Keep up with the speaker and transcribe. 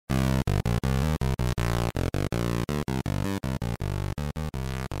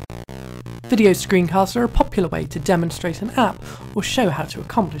Video screencasts are a popular way to demonstrate an app or show how to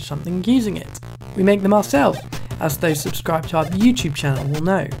accomplish something using it. We make them ourselves, as those subscribed to our YouTube channel will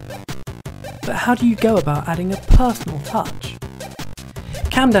know. But how do you go about adding a personal touch?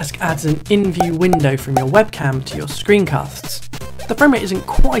 CamDesk adds an in-view window from your webcam to your screencasts. The frame rate isn't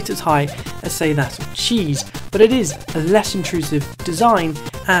quite as high as, say, that of Cheese, but it is a less intrusive design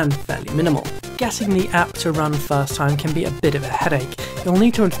and fairly minimal. Getting the app to run first time can be a bit of a headache. You'll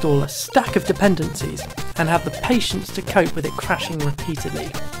need to install a stack of dependencies and have the patience to cope with it crashing repeatedly.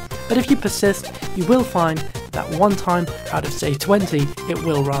 But if you persist, you will find that one time out of say 20, it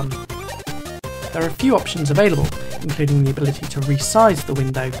will run. There are a few options available, including the ability to resize the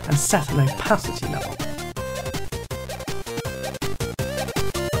window and set an opacity level.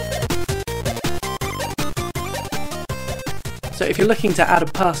 So if you're looking to add a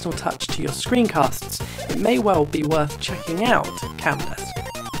personal touch to your screencasts, it may well be worth checking out CamDesk.